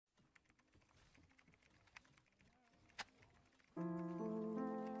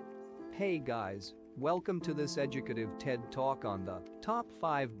Hey guys, welcome to this educative TED Talk on the top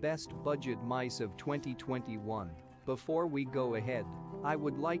 5 best budget mice of 2021. Before we go ahead, I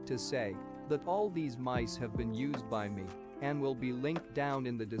would like to say that all these mice have been used by me and will be linked down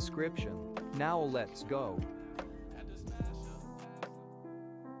in the description. Now let's go.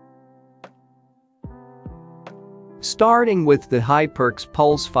 Starting with the HyperX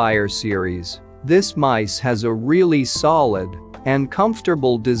Pulsefire series, this mice has a really solid and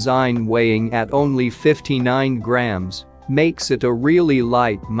comfortable design. Weighing at only 59 grams makes it a really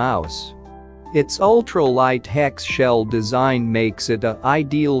light mouse. Its ultra-light hex shell design makes it an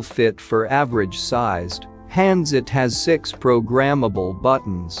ideal fit for average-sized hands. It has 6 programmable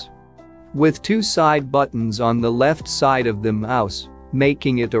buttons, with 2 side buttons on the left side of the mouse,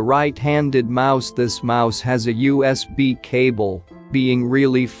 making it a right-handed mouse. This mouse has a USB cable, being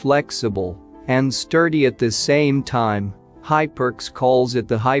really flexible and sturdy at the same time. HyperX calls it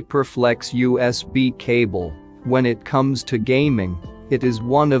the HyperFlex USB cable. When it comes to gaming, it is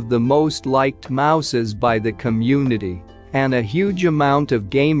one of the most liked mouses by the community, and a huge amount of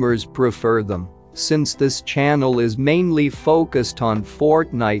gamers prefer them. Since this channel is mainly focused on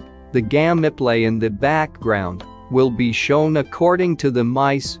Fortnite, the gameplay in the background will be shown according to the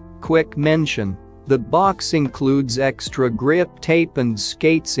mice. Quick mention: the box includes extra grip tape and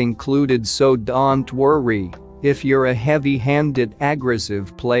skates included, so don't worry if you're a heavy-handed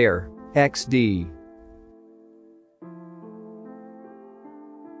aggressive player. XD.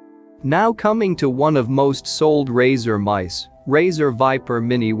 Now coming to one of most sold Razer mice, Razer Viper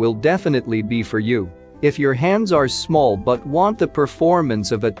Mini will definitely be for you if your hands are small but want the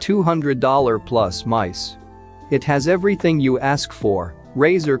performance of a $200 plus mice. It has everything you ask for: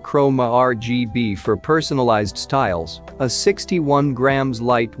 Razer Chroma RGB for personalized styles, a 61 grams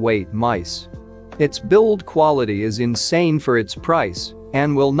lightweight mice. Its build quality is insane for its price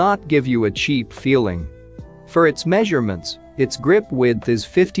and will not give you a cheap feeling. For its measurements, its grip width is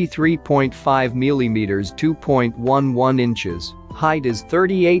 53.5 mm, 2.11 inches, height is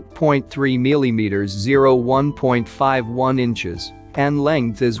 38.3 mm, 1.51 inches, and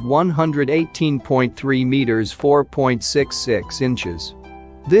length is 118.3 meters, 4.66 inches.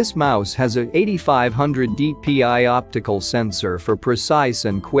 This mouse has a 8500 dpi optical sensor for precise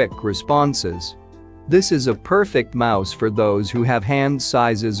and quick responses. This is a perfect mouse for those who have hand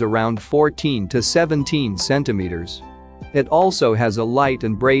sizes around 14 to 17 centimeters. It also has a light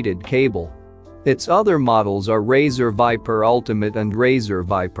and braided cable. Its other models are Razer Viper Ultimate and Razer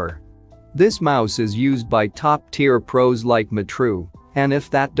Viper. This mouse is used by top-tier pros like Matru, and if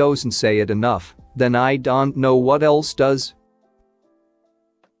that doesn't say it enough, then I don't know what else does.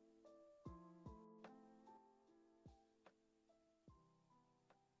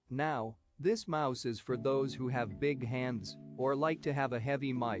 Now, this mouse is for those who have big hands or like to have a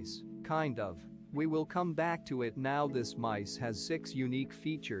heavy mice, kind of. We will come back to it now. This mice has 6 unique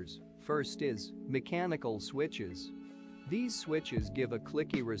features. First is mechanical switches. These switches give a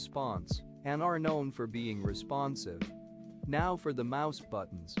clicky response and are known for being responsive. Now for the mouse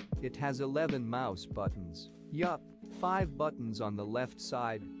buttons, it has 11 mouse buttons. Yup, 5 buttons on the left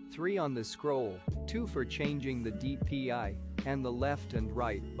side, 3 on the scroll, 2 for changing the DPI, and the left and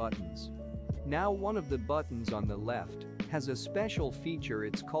right buttons. Now one of the buttons on the left has a special feature.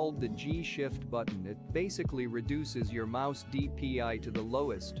 It's called the G-Shift button. It basically reduces your mouse DPI to the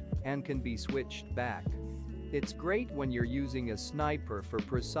lowest and can be switched back. It's great when you're using a sniper for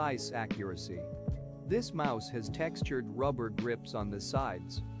precise accuracy. This mouse has textured rubber grips on the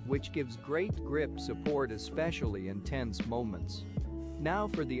sides, which gives great grip support especially in tense moments. Now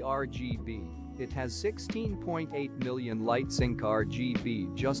for the RGB. It has 16.8 million LightSync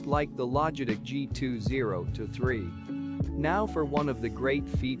RGB, just like the Logitech G203. Now for one of the great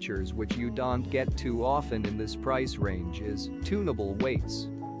features which you don't get too often in this price range is tunable weights.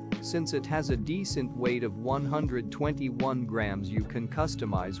 Since it has a decent weight of 121 grams, you can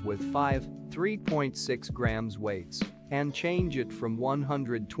customize with 5 3.6 grams weights and change it from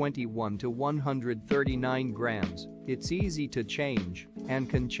 121 to 139 grams. It's easy to change and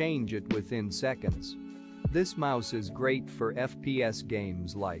can change it within seconds. This mouse is great for FPS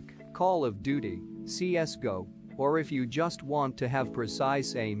games like Call of Duty, CSGO, or if you just want to have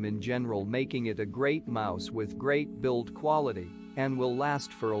precise aim in general, making it a great mouse with great build quality and will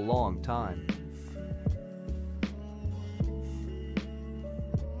last for a long time.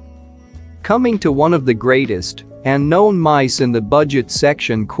 Coming to one of the greatest and known mice in the budget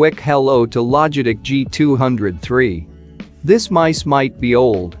section, quick hello to Logitech G203. This mice might be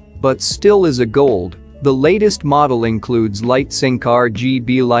old, but still is a gold. The latest model includes LightSync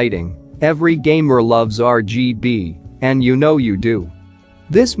RGB lighting. Every gamer loves RGB, and you know you do.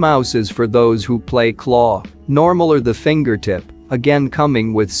 This mouse is for those who play claw, normal or the fingertip, again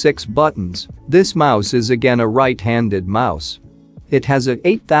coming with 6 buttons. This mouse is again a right-handed mouse. It has a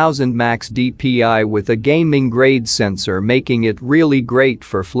 8000 max DPI with a gaming grade sensor, making it really great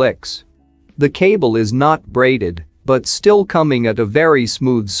for flicks. The cable is not braided, but still coming at a very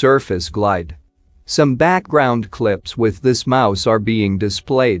smooth surface glide. Some background clips with this mouse are being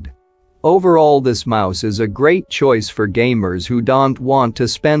displayed. Overall, this mouse is a great choice for gamers who don't want to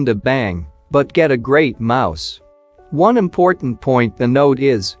spend a bang, but get a great mouse. One important point to note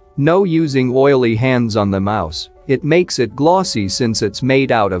is, no using oily hands on the mouse. It makes it glossy since it's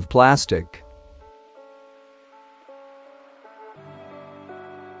made out of plastic.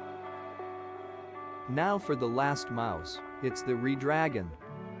 Now for the last mouse, it's the Redragon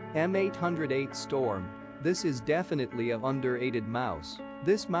M808 Storm. This is definitely an underrated mouse.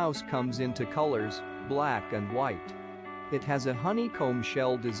 This mouse comes into colors, black and white. It has a honeycomb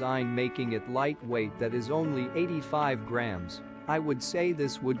shell design, making it lightweight, that is only 85 grams. I would say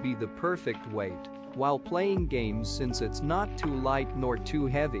this would be the perfect weight while playing games since it's not too light nor too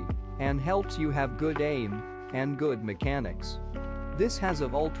heavy and helps you have good aim and good mechanics. This has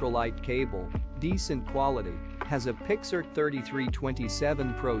an ultralight cable, decent quality, has a Pixar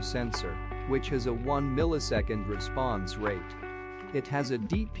 3327 Pro sensor, which has a 1 millisecond response rate. It has a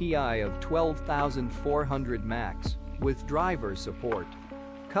DPI of 12,400 max with driver support.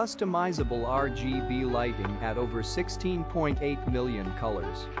 Customizable RGB lighting at over 16.8 million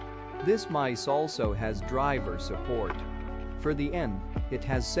colors. This mice also has driver support. For the end, it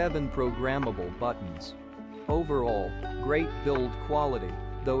has 7 programmable buttons. Overall, great build quality.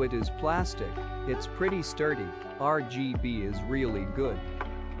 Though it is plastic, it's pretty sturdy. RGB is really good.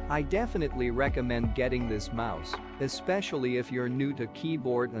 I definitely recommend getting this mouse, especially if you're new to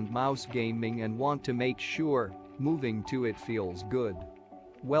keyboard and mouse gaming and want to make sure moving to it feels good.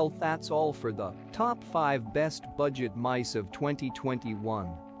 Well, that's all for the top 5 best budget mice of 2021.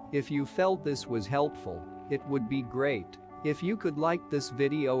 If you felt this was helpful, it would be great if you could like this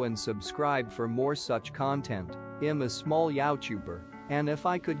video and subscribe for more such content. I'm a small YouTuber, and if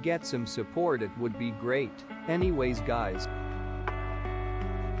I could get some support, it would be great. Anyways guys.